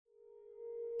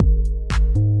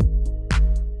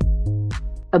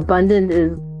abundant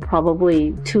is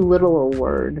probably too little a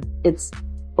word. It's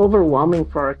overwhelming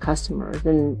for our customers.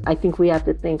 And I think we have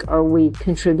to think, are we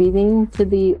contributing to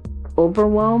the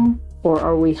overwhelm or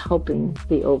are we helping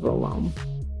the overwhelm?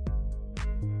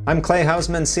 I'm Clay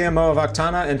Hausman, CMO of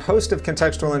Octana and host of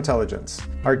Contextual Intelligence.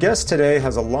 Our guest today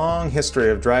has a long history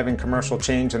of driving commercial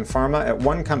change in pharma at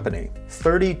one company,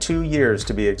 32 years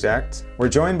to be exact. We're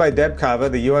joined by Deb Cava,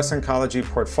 the U.S. Oncology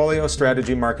Portfolio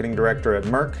Strategy Marketing Director at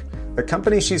Merck, the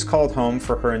company she's called home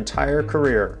for her entire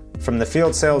career. From the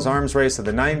field sales arms race of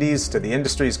the 90s to the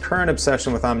industry's current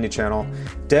obsession with omnichannel,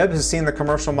 Deb has seen the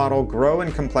commercial model grow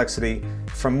in complexity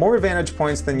from more vantage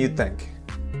points than you'd think.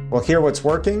 We'll hear what's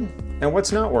working and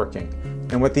what's not working,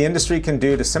 and what the industry can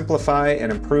do to simplify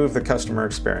and improve the customer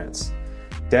experience.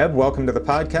 Deb, welcome to the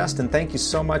podcast, and thank you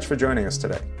so much for joining us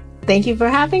today. Thank you for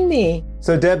having me.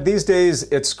 So Deb, these days,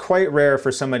 it's quite rare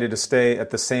for somebody to stay at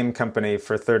the same company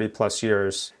for 30 plus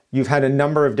years. You've had a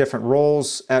number of different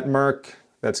roles at Merck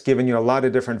that's given you a lot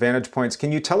of different vantage points.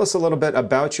 Can you tell us a little bit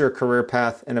about your career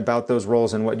path and about those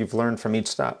roles and what you've learned from each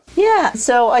step? Yeah,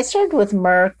 so I started with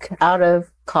Merck out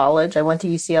of college. I went to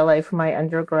UCLA for my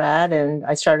undergrad, and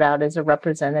I started out as a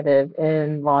representative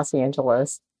in Los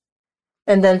Angeles.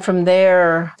 And then from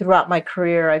there, throughout my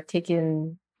career, I've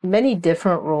taken many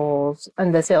different roles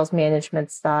on the sales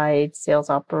management side, sales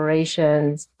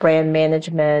operations, brand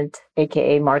management,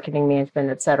 aka marketing management,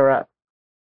 et cetera.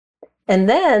 And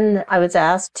then I was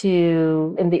asked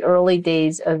to, in the early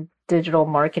days of digital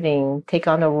marketing, take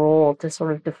on a role to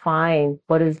sort of define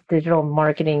what does digital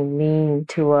marketing mean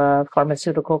to a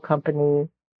pharmaceutical company.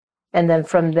 And then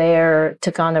from there,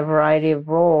 took on a variety of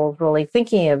roles, really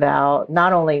thinking about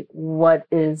not only what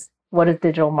does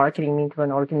digital marketing mean to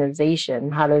an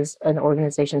organization? How does an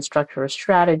organization structure a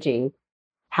strategy?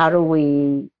 How do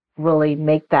we really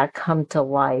make that come to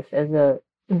life as an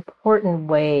important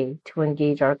way to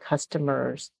engage our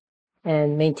customers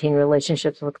and maintain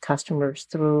relationships with customers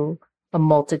through a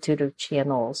multitude of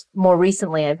channels? More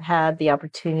recently, I've had the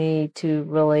opportunity to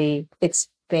really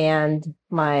expand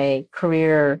my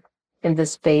career in the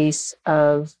space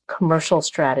of commercial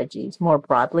strategies, more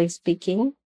broadly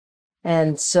speaking.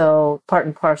 And so part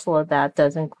and parcel of that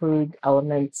does include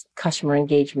elements, customer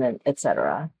engagement, et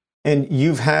cetera. And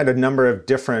you've had a number of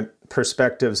different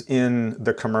perspectives in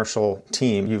the commercial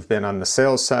team. You've been on the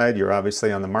sales side, you're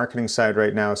obviously on the marketing side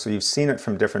right now, so you've seen it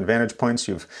from different vantage points,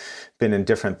 you've been in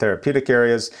different therapeutic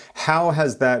areas. How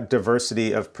has that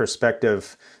diversity of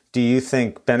perspective, do you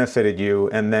think, benefited you?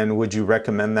 And then would you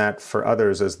recommend that for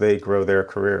others as they grow their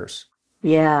careers?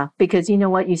 Yeah, because you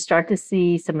know what? You start to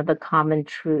see some of the common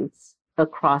truths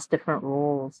across different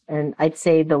roles. And I'd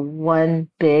say the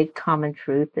one big common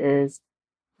truth is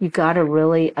you got to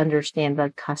really understand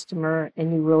the customer,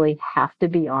 and you really have to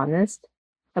be honest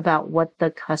about what the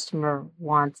customer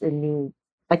wants and needs.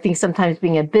 I think sometimes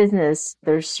being a business,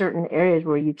 there's certain areas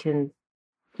where you can,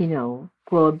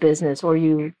 grow a business, or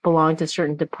you belong to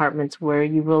certain departments where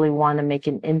you really want to make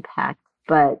an impact.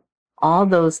 But all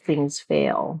those things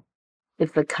fail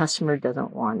if the customer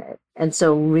doesn't want it. And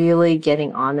so really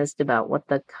getting honest about what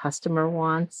the customer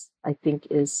wants, I think,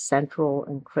 is central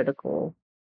and critical.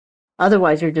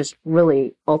 Otherwise, you're just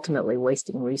really ultimately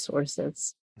wasting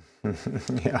resources.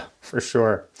 Yeah, for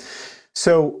sure.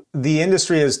 So the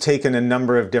industry has taken a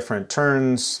number of different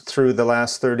turns through the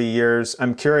last 30 years.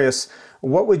 I'm curious,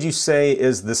 what would you say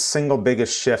is the single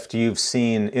biggest shift you've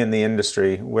seen in the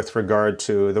industry with regard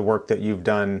to the work that you've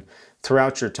done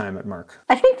throughout your time at Merck?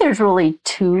 I think there's really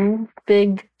two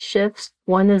big shifts.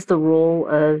 One is the role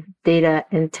of data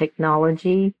and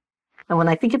technology. And when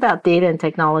I think about data and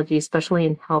technology, especially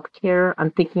in healthcare,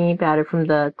 I'm thinking about it from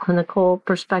the clinical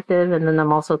perspective, and then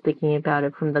I'm also thinking about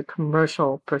it from the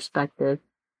commercial perspective.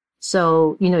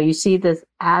 So, you see this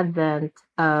advent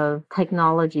of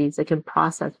technologies that can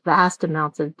process vast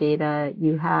amounts of data.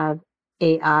 You have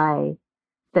AI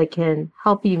that can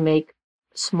help you make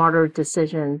smarter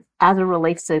decisions as it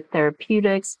relates to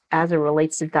therapeutics, as it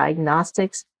relates to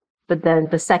diagnostics. But then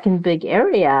the second big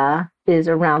area is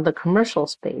around the commercial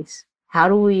space. How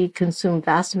do we consume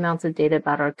vast amounts of data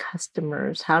about our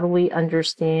customers? How do we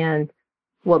understand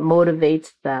what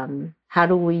motivates them? How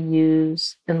do we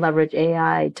use and leverage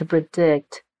AI to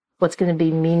predict what's going to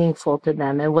be meaningful to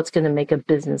them and what's going to make a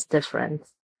business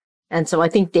difference? And so I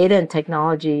think data and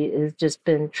technology has just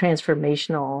been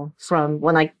transformational from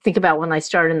when I think about when I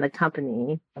started in the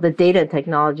company. The data and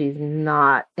technology is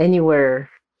not anywhere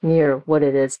near what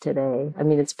it is today. I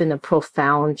mean, it's been a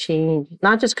profound change,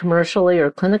 not just commercially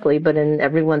or clinically, but in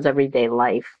everyone's everyday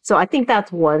life. So I think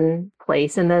that's one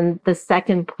place. And then the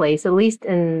second place, at least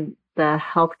in the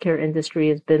healthcare industry,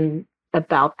 has been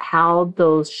about how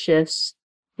those shifts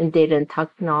and data and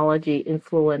technology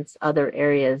influence other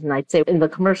areas. And I'd say in the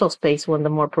commercial space, one of the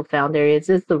more profound areas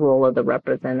is the role of the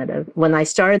representative. When I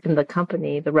started in the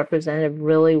company, the representative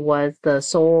really was the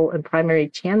sole and primary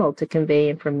channel to convey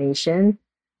information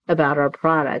about our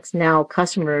products. Now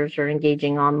customers are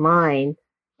engaging online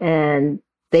and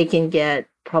they can get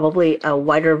probably a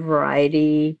wider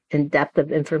variety and depth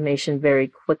of information very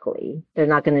quickly. They're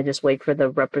not going to just wait for the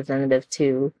representative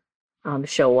to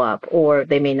show up, or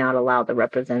they may not allow the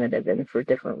representative in for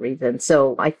different reasons.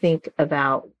 So I think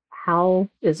about how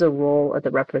is the role of the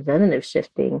representative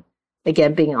shifting?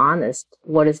 Again, being honest,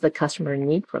 what does the customer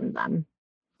need from them?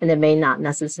 And it may not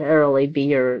necessarily be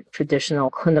your traditional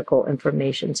clinical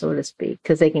information, so to speak,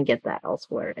 because they can get that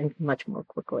elsewhere and much more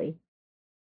quickly.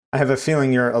 I have a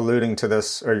feeling you're alluding to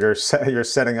this, or you're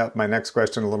setting up my next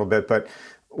question a little bit, but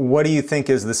what do you think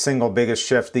is the single biggest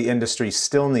shift the industry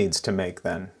still needs to make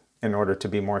then in order to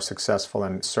be more successful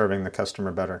in serving the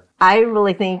customer better? I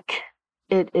really think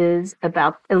it is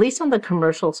about, at least on the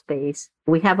commercial space,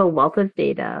 we have a wealth of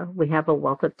data, we have a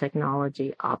wealth of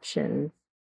technology options.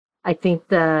 I think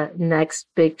the next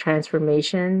big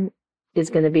transformation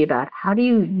is going to be about how do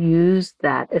you use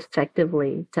that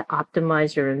effectively to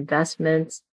optimize your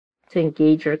investments, to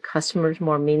engage your customers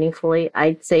more meaningfully.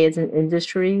 I'd say as an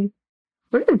industry,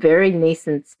 we're at a very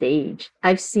nascent stage.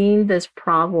 I've seen this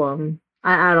problem.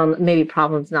 I don't, maybe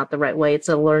problem's not the right way. It's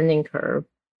a learning curve,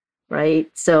 right?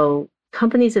 So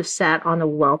companies have sat on a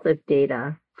wealth of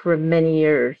data for many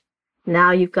years.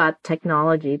 Now you've got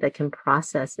technology that can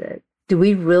process it. Do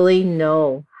we really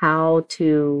know how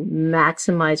to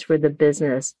maximize for the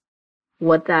business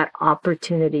what that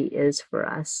opportunity is for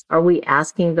us? Are we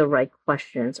asking the right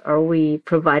questions? Are we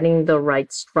providing the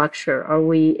right structure? Are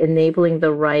we enabling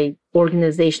the right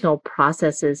organizational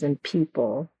processes and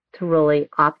people to really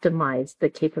optimize the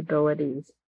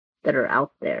capabilities that are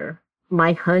out there?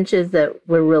 My hunch is that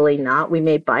we're really not. We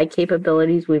may buy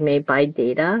capabilities, we may buy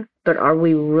data, but are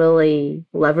we really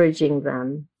leveraging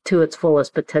them to its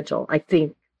fullest potential? I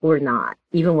think we're not,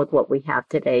 even with what we have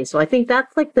today. So I think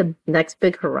that's like the next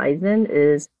big horizon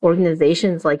is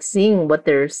organizations like seeing what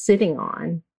they're sitting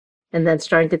on and then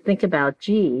starting to think about,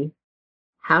 gee,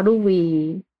 how do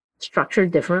we structure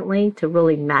differently to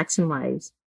really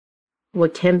maximize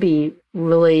what can be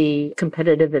really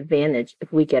competitive advantage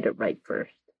if we get it right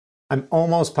first? I'm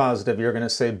almost positive you're going to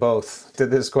say both to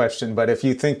this question, but if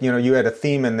you think, you had a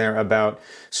theme in there about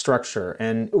structure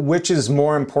and which is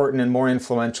more important and more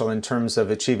influential in terms of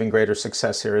achieving greater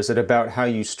success here. Is it about how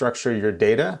you structure your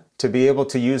data to be able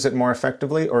to use it more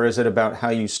effectively, or is it about how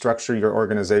you structure your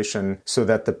organization so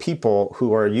that the people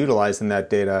who are utilizing that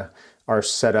data are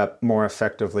set up more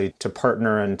effectively to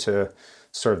partner and to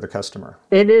serve the customer?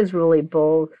 It is really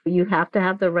both. You have to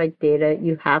have the right data.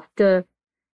 You have to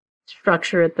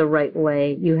structure it the right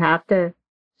way. You have to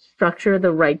structure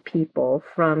the right people,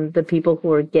 from the people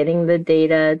who are getting the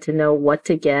data to know what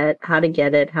to get, how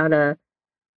to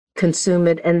consume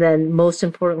it, and then most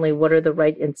importantly, what are the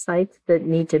right insights that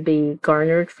need to be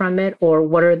garnered from it, or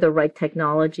what are the right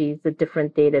technologies that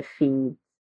different data feed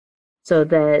so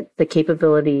that the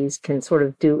capabilities can sort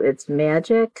of do its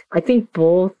magic. I think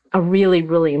both are really,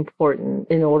 really important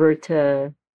in order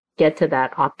to get to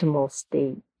that optimal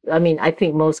state. I mean, I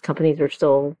think most companies are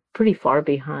still pretty far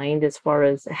behind as far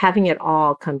as having it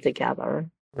all come together.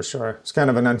 For sure. It's kind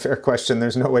of an unfair question.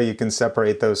 There's no way you can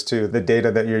separate those two. The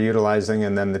data that you're utilizing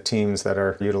and then the teams that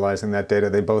are utilizing that data,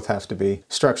 they both have to be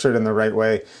structured in the right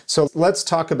way. So let's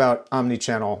talk about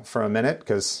omnichannel for a minute,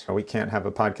 because we can't have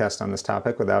a podcast on this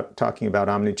topic without talking about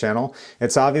omnichannel.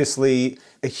 It's obviously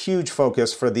a huge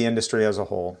focus for the industry as a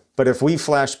whole. But if we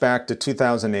flash back to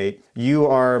 2008, you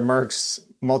are Merck's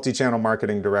multi-channel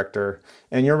marketing director,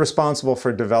 and you're responsible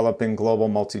for developing global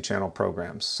multi-channel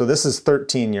programs. So this is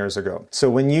 13 years ago. So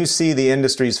when you see the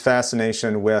industry's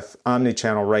fascination with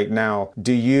omnichannel right now,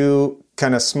 do you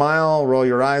kind of smile, roll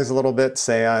your eyes a little bit,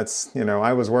 say, I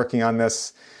was working on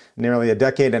this nearly a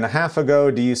decade and a half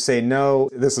ago? Do you say, no,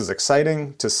 this is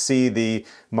exciting to see the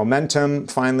momentum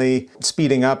finally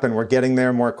speeding up and we're getting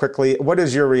there more quickly? What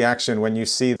is your reaction when you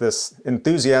see this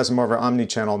enthusiasm over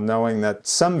omnichannel, knowing that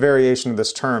some variation of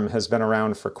this term has been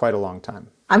around for quite a long time?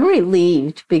 I'm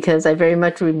relieved because I very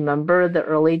much remember the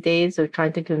early days of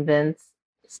trying to convince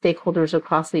stakeholders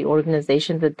across the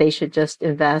organization that they should just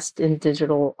invest in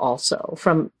digital also,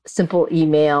 from simple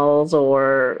emails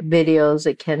or videos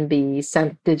that can be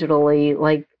sent digitally.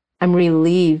 Like, I'm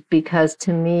relieved because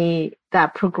to me,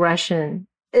 that progression,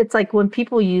 it's like when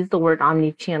people use the word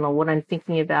omnichannel, what I'm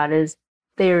thinking about is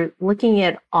they're looking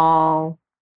at all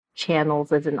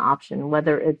channels as an option,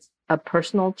 whether it's a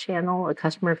personal channel, a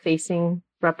customer facing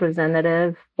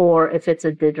representative or if it's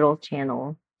a digital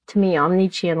channel. To me,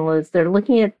 omni-channel is they're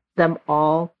looking at them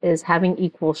all as having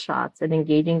equal shots at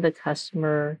engaging the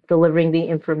customer, delivering the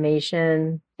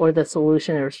information or the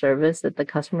solution or service that the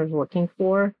customer is looking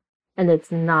for. And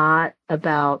it's not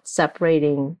about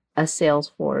separating a sales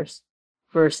force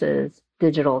versus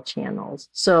digital channels.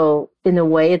 So in a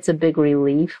way, it's a big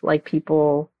relief. Like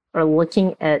people are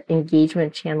looking at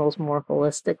engagement channels more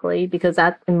holistically, because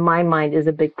that, in my mind, is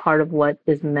a big part of what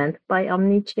is meant by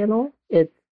omni-channel.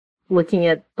 It's looking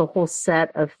at the whole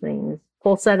set of things,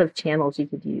 whole set of channels you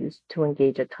could use to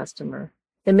engage a customer.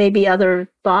 It may be other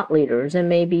thought leaders, and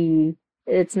maybe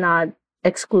it's not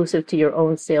exclusive to your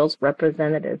own sales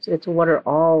representatives. It's what are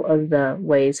all of the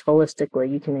ways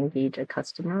holistically you can engage a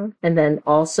customer. And then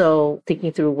also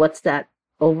thinking through what's that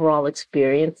overall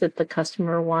experience that the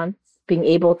customer wants, being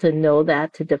able to know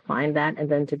that, to define that, and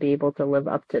then to be able to live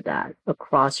up to that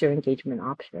across your engagement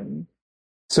options.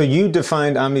 So you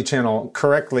defined omnichannel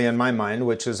correctly in my mind,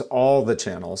 which is all the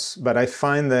channels. But I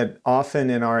find that often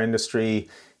in our industry,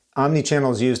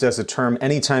 omnichannel is used as a term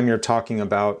anytime you're talking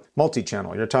about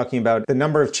multi-channel. You're talking about the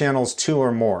number of channels, 2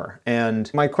 or more. And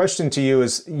my question to you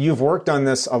is, you've worked on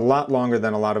this a lot longer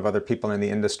than a lot of other people in the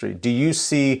industry. Do you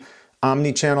see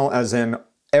omnichannel as in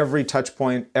every touch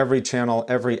point, every channel,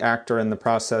 every actor in the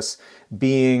process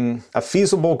being a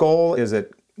feasible goal? Is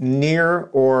it near,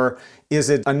 or is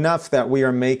it enough that we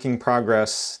are making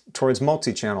progress towards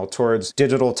multi-channel, towards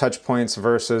digital touch points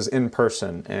versus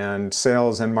in-person and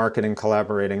sales and marketing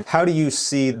collaborating? How do you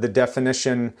see the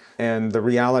definition and the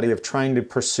reality of trying to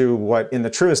pursue what, in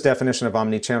the truest definition of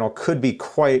omni-channel, could be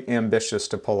quite ambitious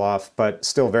to pull off, but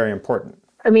still very important?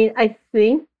 I mean, I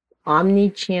think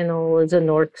omni-channel is a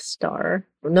North Star.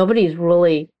 Nobody's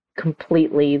really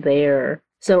completely there.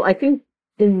 So I think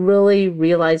in really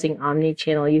realizing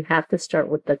omni-channel, you have to start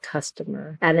with the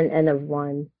customer at an N of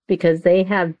 1, because they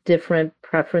have different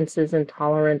preferences and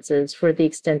tolerances for the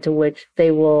extent to which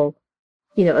they will,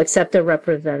 accept a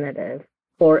representative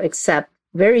or accept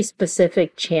very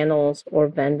specific channels or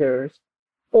vendors,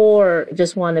 or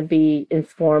just want to be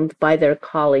informed by their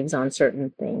colleagues on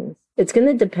certain things. It's going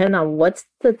to depend on what's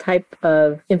the type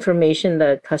of information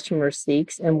the customer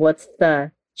seeks and what's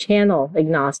the channel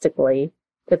agnostically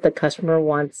that the customer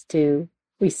wants to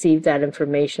receive that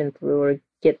information through or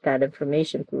get that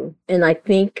information through. And I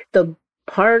think the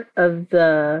part of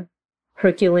the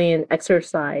Herculean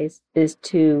exercise is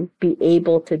to be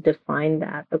able to define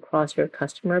that across your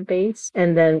customer base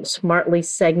and then smartly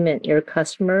segment your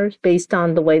customers based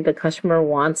on the way the customer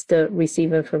wants to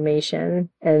receive information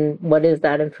and what is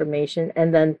that information.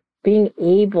 And then being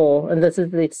able, and this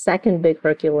is the second big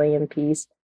Herculean piece,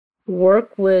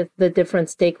 work with the different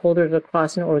stakeholders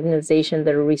across an organization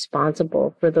that are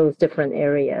responsible for those different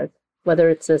areas, whether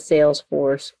it's the sales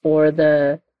force or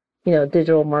the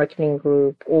digital marketing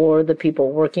group, or the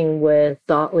people working with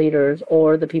thought leaders,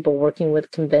 or the people working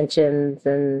with conventions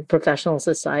and professional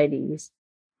societies,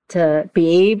 to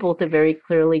be able to very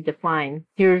clearly define,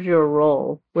 here's your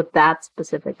role with that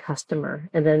specific customer,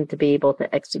 and then to be able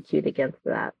to execute against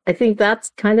that. I think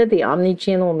that's kind of the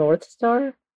omni-channel North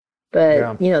Star.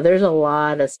 But, there's a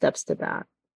lot of steps to that.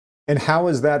 And how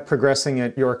is that progressing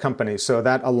at your company? So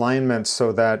that alignment,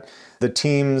 so that the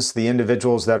teams, the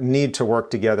individuals that need to work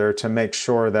together to make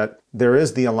sure that there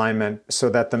is the alignment, so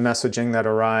that the messaging that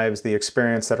arrives, the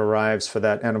experience that arrives for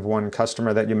that N of 1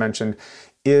 customer that you mentioned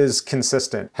is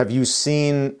consistent. Have you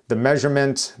seen the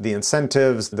measurement, the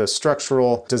incentives, the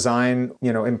structural design,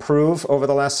 improve over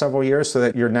the last several years so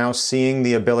that you're now seeing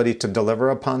the ability to deliver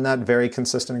upon that very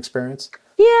consistent experience?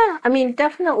 Yeah, I mean,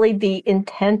 definitely the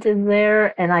intent is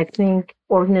there. And I think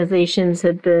organizations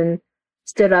have been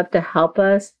stood up to help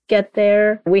us get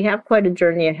there. We have quite a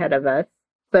journey ahead of us.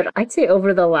 But I'd say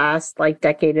over the last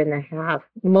decade and a half,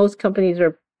 most companies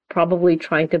are probably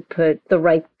trying to put the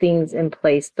right things in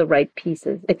place, the right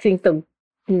pieces. I think the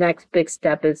next big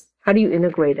step is, how do you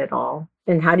integrate it all?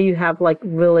 And how do you have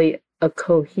really a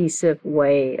cohesive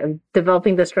way of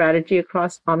developing the strategy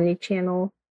across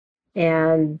omni-channel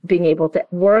and being able to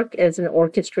work as an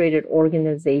orchestrated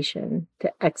organization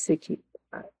to execute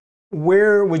that?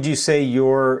 Where would you say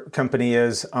your company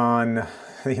is on,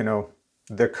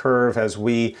 the curve as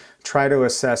we try to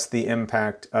assess the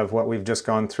impact of what we've just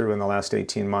gone through in the last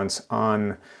 18 months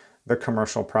on the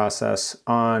commercial process,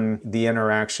 on the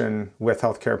interaction with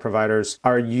healthcare providers?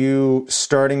 Are you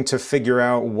starting to figure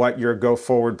out what your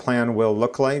go-forward plan will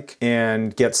look like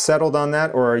and get settled on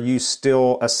that? Or are you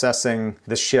still assessing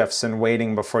the shifts and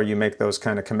waiting before you make those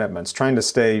kind of commitments, trying to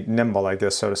stay nimble, I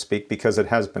guess, so to speak, because it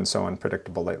has been so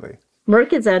unpredictable lately?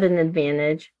 Merck is at an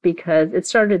advantage because it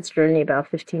started its journey about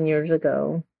 15 years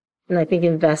ago. And I think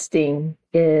investing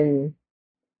in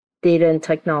data and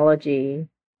technology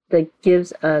that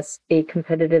gives us a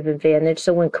competitive advantage.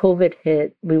 So when COVID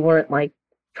hit, we weren't like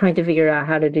trying to figure out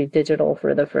how to do digital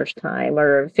for the first time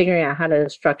or figuring out how to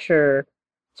structure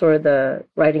sort of the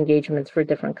right engagements for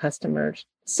different customers.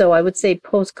 So I would say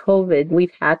post COVID,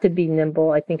 we've had to be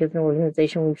nimble. I think as an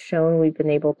organization, we've shown we've been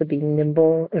able to be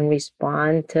nimble and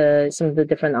respond to some of the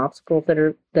different obstacles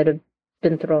that have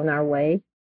been thrown our way.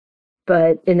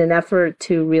 But in an effort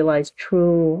to realize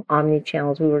true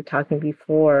omni-channels, we were talking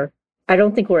before, I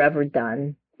don't think we're ever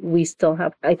done. We still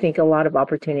have, I think, a lot of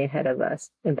opportunity ahead of us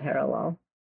in parallel.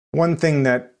 One thing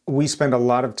that we spend a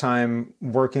lot of time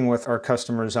working with our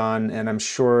customers on, and I'm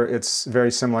sure it's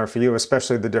very similar for you,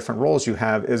 especially the different roles you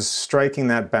have, is striking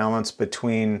that balance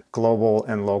between global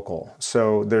and local.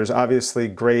 So there's obviously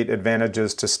great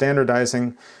advantages to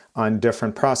standardizing on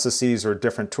different processes or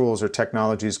different tools or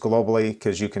technologies globally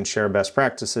because you can share best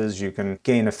practices, you can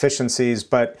gain efficiencies,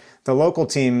 but the local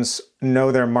teams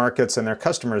know their markets and their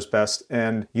customers best,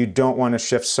 and you don't want to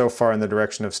shift so far in the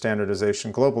direction of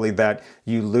standardization globally that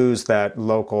you lose that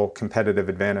local competitive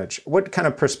advantage. What kind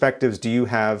of perspectives do you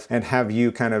have and have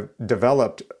you kind of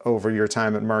developed over your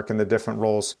time at Merck in the different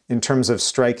roles in terms of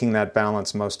striking that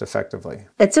balance most effectively?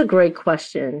 It's a great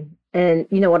question. And,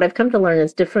 what I've come to learn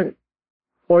is different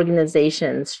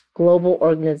organizations, global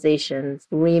organizations,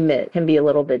 remit can be a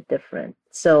little bit different.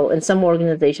 So in some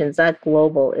organizations, that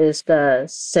global is the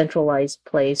centralized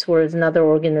place, whereas in other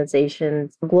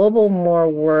organizations, global more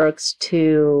works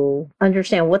to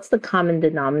understand what's the common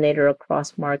denominator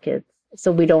across markets.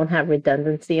 So we don't have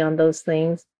redundancy on those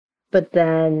things. But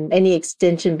then any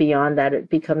extension beyond that, it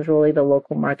becomes really the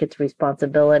local market's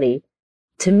responsibility.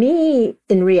 To me,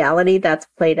 in reality, that's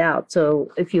played out.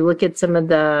 So if you look at some of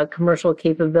the commercial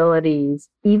capabilities,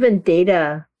 even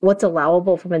data, what's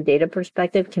allowable from a data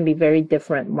perspective can be very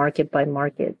different market by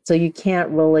market. So you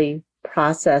can't really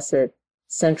process it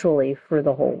centrally for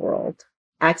the whole world.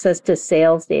 Access to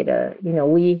sales data,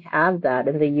 we have that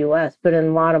in the US, but in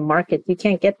a lot of markets, you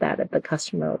can't get that at the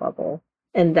customer level.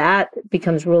 And that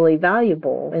becomes really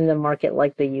valuable in the market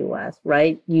like the US,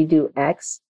 right? You do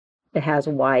X, it has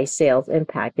Y sales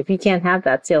impact. If you can't have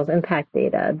that sales impact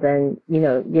data, then,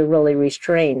 you're really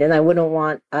restrained. And I wouldn't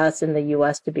want us in the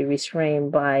US to be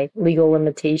restrained by legal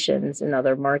limitations in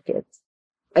other markets.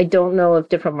 I don't know if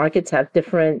different markets have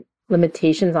different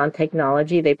limitations on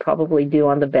technology. They probably do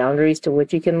on the boundaries to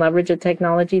which you can leverage a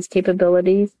technology's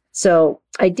capabilities. So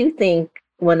I do think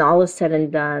when all is said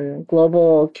and done,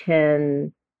 global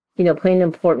can, play an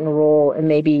important role in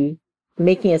maybe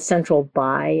making a central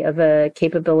buy of a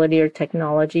capability or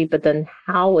technology, but then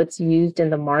how it's used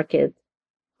in the market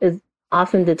is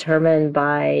often determined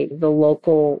by the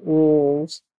local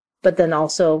rules, but then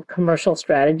also commercial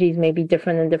strategies may be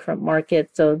different in different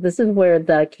markets. So this is where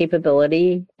the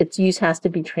capability, its use has to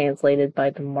be translated by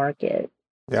the market.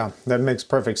 Yeah, that makes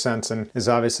perfect sense and is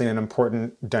obviously an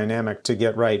important dynamic to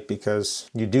get right because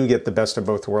you do get the best of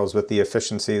both worlds with the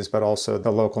efficiencies, but also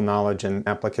the local knowledge and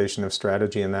application of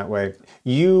strategy in that way.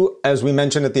 You, as we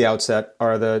mentioned at the outset,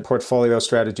 are the portfolio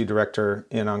strategy director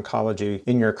in oncology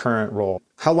in your current role.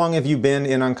 How long have you been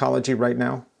in oncology right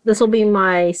now? This will be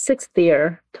my 6th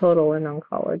year total in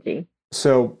oncology.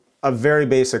 So a very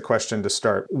basic question to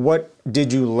start. What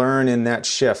did you learn in that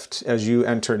shift as you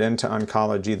entered into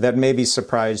oncology that maybe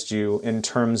surprised you in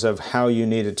terms of how you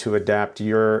needed to adapt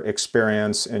your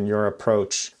experience and your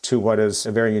approach to what is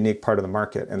a very unique part of the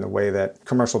market and the way that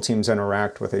commercial teams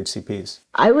interact with HCPs?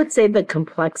 I would say the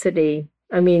complexity.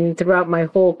 Throughout my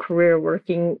whole career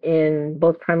working in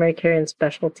both primary care and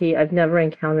specialty, I've never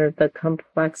encountered the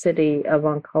complexity of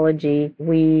oncology.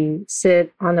 We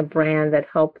sit on a brand that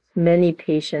helps many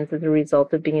patients as a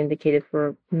result of being indicated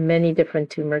for many different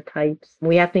tumor types.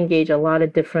 We have to engage a lot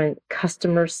of different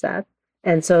customer sets.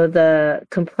 And so the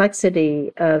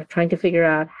complexity of trying to figure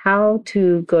out how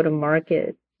to go to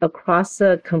market across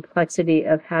the complexity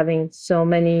of having so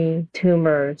many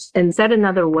tumors. And said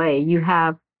another way, you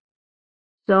have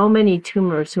so many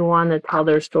tumors who want to tell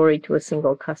their story to a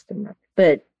single customer.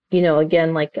 But,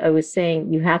 again, like I was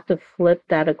saying, you have to flip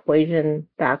that equation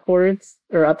backwards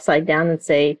or upside down and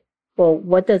say, well,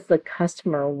 what does the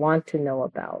customer want to know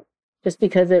about? Just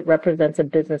because it represents a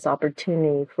business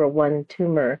opportunity for one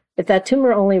tumor, if that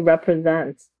tumor only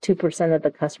represents 2% of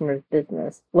the customer's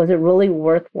business, was it really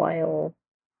worthwhile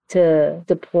to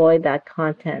deploy that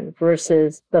content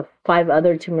versus the 5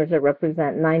 other tumors that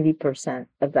represent 90%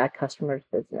 of that customer's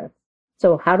business?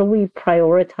 So how do we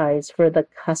prioritize for the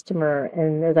customer?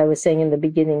 And as I was saying in the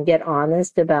beginning, get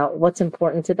honest about what's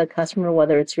important to the customer,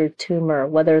 whether it's your tumor,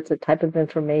 whether it's the type of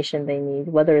information they need,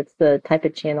 whether it's the type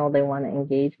of channel they want to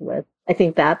engage with. I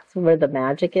think that's where the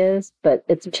magic is, but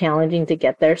it's challenging to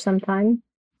get there sometimes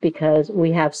because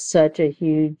we have such a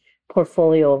huge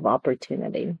portfolio of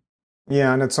opportunity.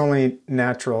 Yeah, and it's only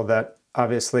natural that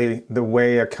obviously the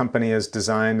way a company is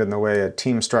designed and the way a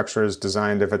team structure is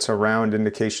designed, if it's around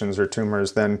indications or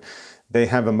tumors, then they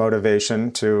have a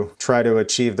motivation to try to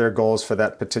achieve their goals for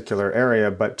that particular area.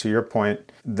 But to your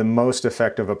point, the most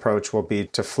effective approach will be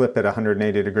to flip it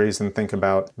 180 degrees and think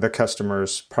about the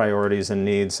customer's priorities and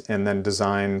needs and then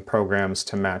design programs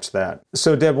to match that.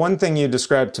 So Deb, one thing you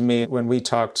described to me when we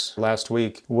talked last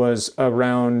week was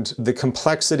around the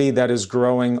complexity that is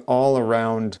growing all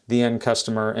around the end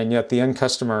customer, and yet the end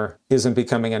customer isn't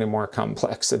becoming any more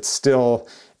complex. It's still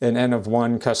an N of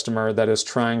one customer that is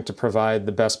trying to provide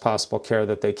the best possible care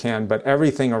that they can, but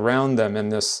everything around them in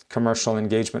this commercial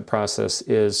engagement process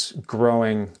is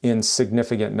growing in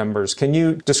significant numbers. Can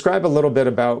you describe a little bit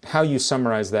about how you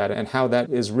summarize that and how that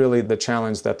is really the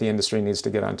challenge that the industry needs to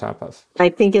get on top of? I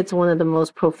think it's one of the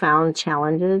most profound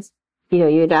challenges.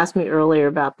 You had asked me earlier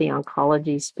about the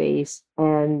oncology space,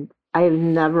 and I have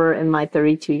never in my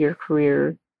 32-year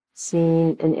career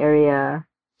seen an area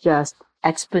just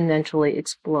exponentially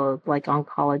explode like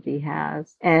oncology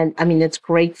has. And I mean, it's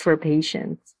great for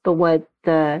patients. But what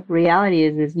the reality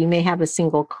is you may have a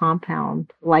single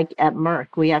compound, like at Merck,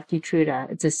 we have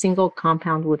Keytruda. It's a single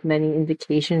compound with many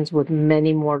indications, with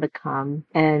many more to come,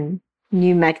 and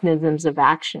new mechanisms of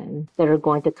action that are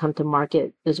going to come to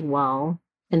market as well.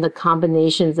 And the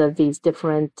combinations of these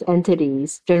different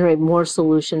entities generate more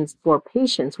solutions for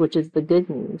patients, which is the good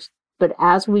news. But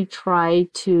as we try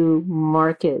to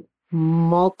market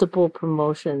multiple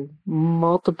promotions,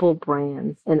 multiple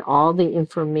brands, and all the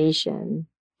information,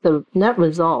 the net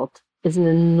result is an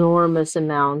enormous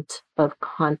amount of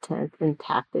content and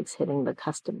tactics hitting the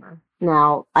customer.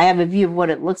 Now, I have a view of what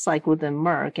it looks like within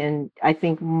Merck, and I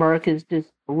think Merck is just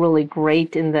really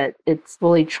great in that it's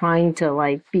really trying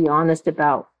to be honest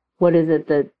about what is it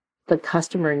that the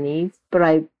customer needs. But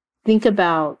I think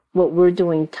about what we're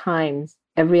doing times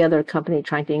every other company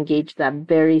trying to engage that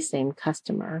very same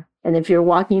customer. And if you're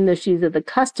walking in the shoes of the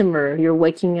customer, you're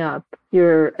waking up,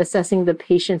 you're assessing the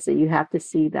patients that you have to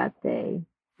see that day.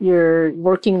 You're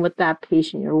working with that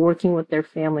patient, you're working with their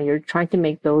family, you're trying to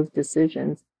make those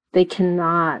decisions. They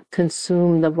cannot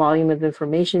consume the volume of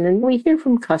information. And we hear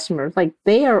from customers,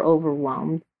 they are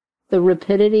overwhelmed. The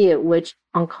rapidity at which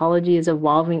oncology is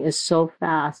evolving is so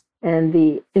fast, and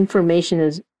the information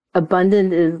is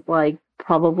abundant is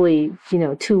probably,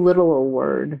 too little a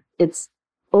word. It's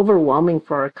overwhelming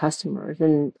for our customers.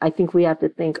 And I think we have to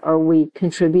think, are we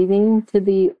contributing to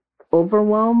the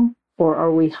overwhelm or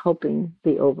are we helping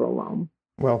the overwhelm?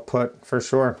 Well put, for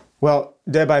sure. Well,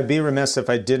 Deb, I'd be remiss if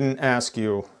I didn't ask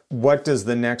you, what does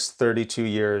the next 32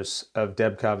 years of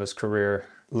Deb Cava's career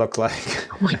look like?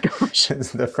 Oh my gosh.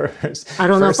 The first, I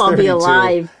don't know if I'll 32. be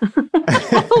alive.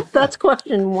 That's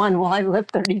question one. Will I live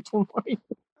 32 more years?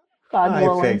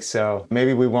 I think so.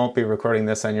 Maybe we won't be recording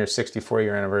this on your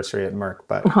 64-year anniversary at Merck,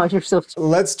 but you're so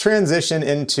let's transition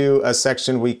into a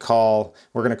section we're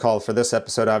going to call for this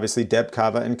episode, obviously, Deb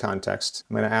Cava in Context.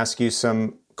 I'm going to ask you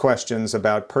some questions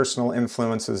about personal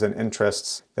influences and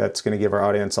interests that's going to give our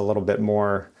audience a little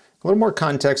more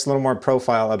context, a little more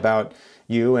profile about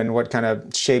you and what kind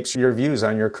of shapes your views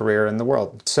on your career in the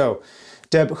world. So,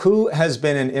 Deb, who has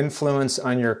been an influence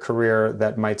on your career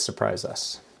that might surprise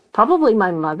us? Probably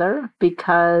my mother,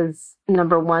 because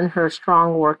number one, her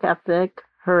strong work ethic,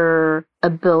 her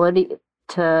ability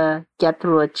to get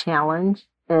through a challenge.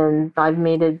 And I've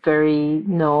made it very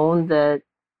known that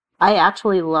I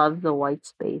actually love the white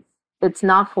space. It's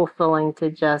not fulfilling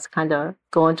to just kind of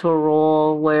go into a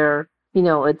role where,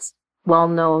 it's well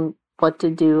known what to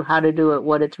do, how to do it,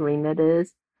 what its remit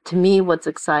is. To me, what's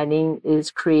exciting is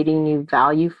creating new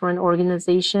value for an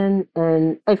organization.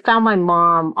 And I found my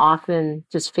mom often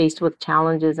just faced with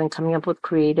challenges and coming up with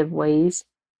creative ways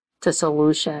to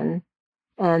solution.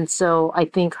 And so I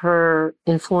think her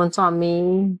influence on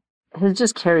me has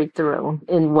just carried through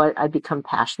in what I become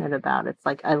passionate about. It's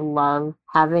I love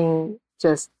having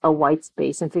just a white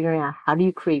space and figuring out how do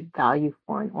you create value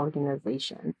for an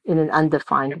organization in an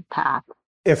undefined path.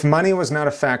 If money was not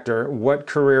a factor, what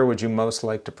career would you most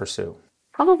like to pursue?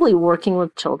 Probably working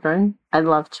with children. I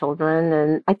love children.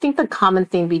 And I think the common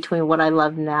thing between what I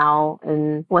love now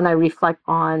and when I reflect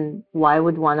on why I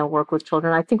would want to work with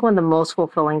children, I think one of the most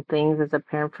fulfilling things as a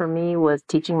parent for me was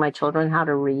teaching my children how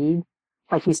to read.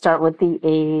 You start with the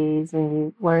A's and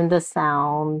you learn the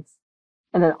sounds.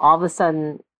 And then all of a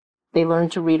sudden they learn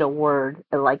to read a word,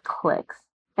 it like clicks.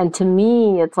 And to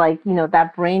me, it's like,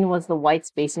 that brain was the white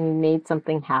space and you made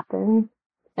something happen.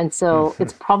 And so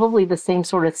it's probably the same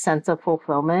sort of sense of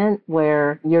fulfillment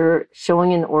where you're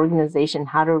showing an organization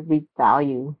how to reap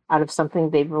value out of something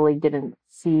they really didn't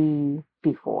see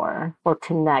before or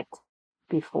connect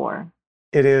before.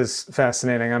 It is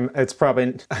fascinating. It's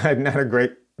probably not a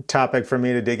great topic for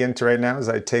me to dig into right now as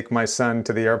I take my son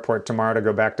to the airport tomorrow to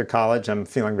go back to college. I'm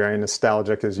feeling very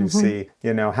nostalgic as you see,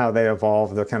 how they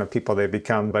evolve, the kind of people they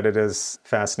become, but it is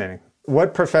fascinating.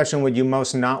 What profession would you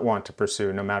most not want to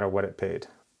pursue, no matter what it paid?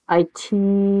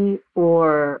 IT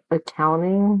or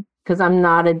accounting, because I'm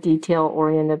not a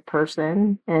detail-oriented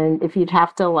person. And if you'd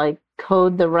have to like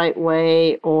code the right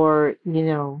way or,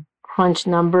 crunch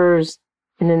numbers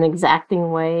in an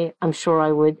exacting way, I'm sure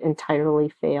I would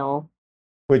entirely fail.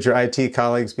 Would your IT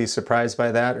colleagues be surprised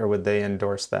by that, or would they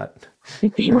endorse that?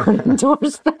 They would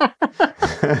endorse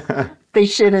that. They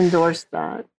should endorse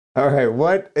that. All right.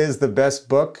 What is the best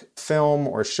book, film,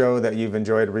 or show that you've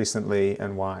enjoyed recently,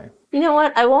 and why? You know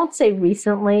what? I won't say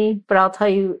recently, but I'll tell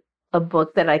you a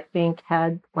book that I think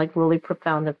had like really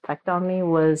profound effect on me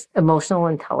was Emotional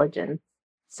Intelligence.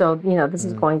 So, this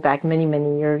is going back many,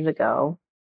 many years ago.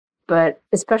 But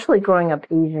especially growing up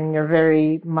Asian, you're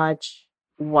very much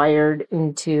wired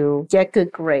into get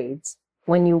good grades.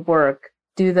 When you work,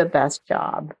 do the best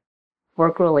job,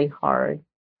 work really hard.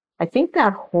 I think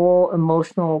that whole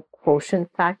emotional quotient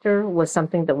factor was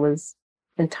something that was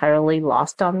entirely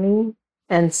lost on me.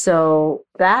 And so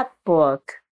that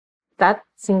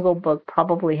single book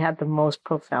probably had the most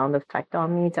profound effect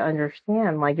on me to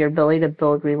understand like your ability to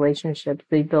build relationships,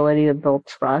 the ability to build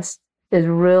trust is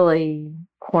really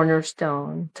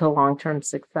cornerstone to long-term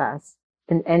success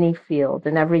in any field,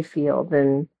 in every field.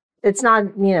 And it's not,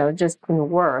 just in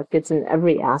work, it's in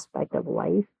every aspect of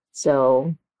life.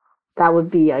 So that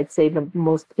would be, I'd say, the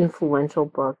most influential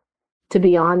book. To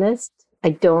be honest, I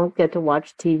don't get to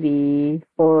watch TV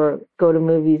or go to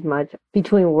movies much.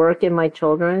 Between work and my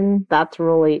children, that's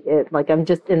really it. Like I'm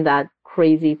just in that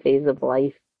crazy phase of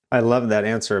life. I love that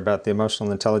answer about the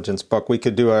Emotional Intelligence book. We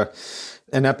could do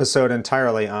an episode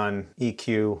entirely on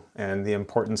EQ and the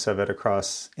importance of it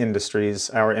across industries,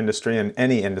 our industry and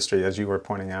any industry, as you were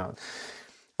pointing out.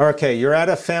 Okay, you're at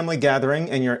a family gathering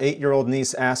and your 8-year-old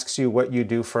niece asks you what you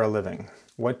do for a living.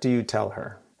 What do you tell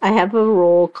her? I have a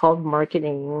role called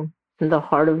marketing. And the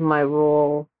heart of my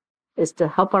role is to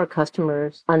help our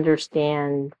customers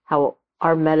understand how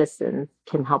our medicine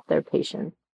can help their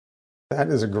patients. That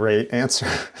is a great answer.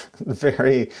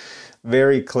 Very,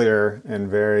 very clear and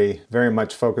very, very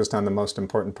much focused on the most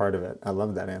important part of it. I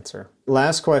love that answer.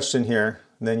 Last question here,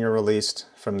 then you're released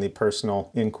from the personal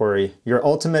inquiry. Your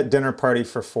ultimate dinner party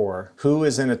for 4. Who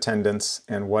is in attendance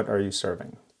and what are you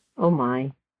serving? Oh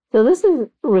my. So this is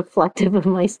reflective of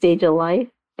my stage of life.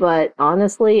 But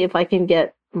honestly, if I can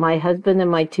get my husband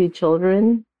and my 2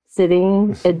 children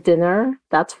sitting at dinner,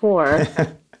 that's 4.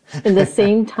 In the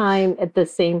same time, at the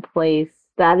same place,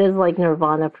 that is like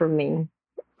nirvana for me.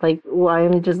 Like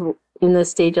I'm just in this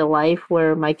stage of life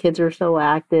where my kids are so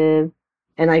active.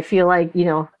 And I feel like,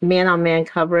 man-on-man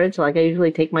coverage. Like I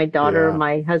usually take my daughter,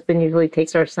 my husband usually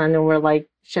takes our son, and we're like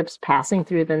ships passing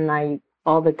through the night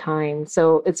all the time.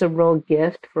 So it's a real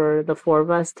gift for the 4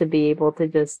 of us to be able to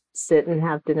just sit and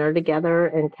have dinner together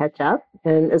and catch up.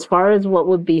 And as far as what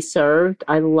would be served,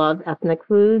 I love ethnic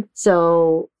food.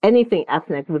 So anything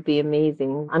ethnic would be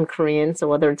amazing. I'm Korean, so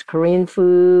whether it's Korean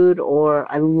food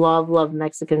or I love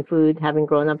Mexican food, having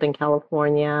grown up in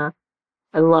California.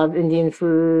 I love Indian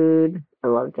food. I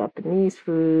love Japanese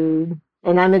food.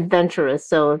 And I'm adventurous.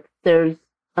 So if there's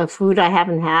a food I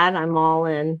haven't had, I'm all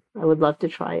in. I would love to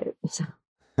try it.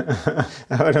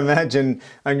 I would imagine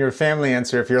on your family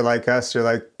answer, if you're like us, you're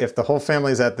like, if the whole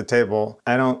family's at the table,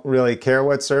 I don't really care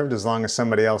what's served as long as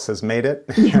somebody else has made it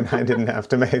and I didn't have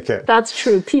to make it. That's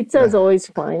true. Pizza is always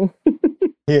fine.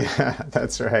 Yeah,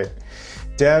 that's right.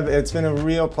 Deb, it's been a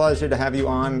real pleasure to have you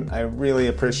on. I really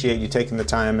appreciate you taking the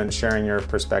time and sharing your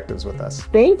perspectives with us.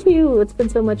 Thank you. It's been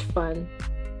so much fun.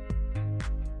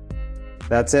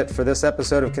 That's it for this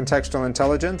episode of Contextual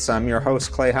Intelligence. I'm your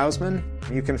host, Clay Hausman.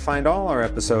 You can find all our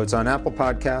episodes on Apple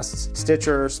Podcasts,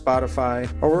 Stitcher,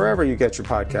 Spotify, or wherever you get your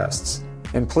podcasts.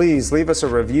 And please leave us a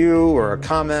review or a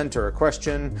comment or a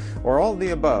question or all of the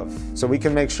above so we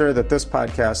can make sure that this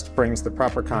podcast brings the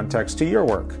proper context to your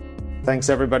work. Thanks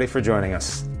everybody for joining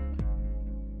us.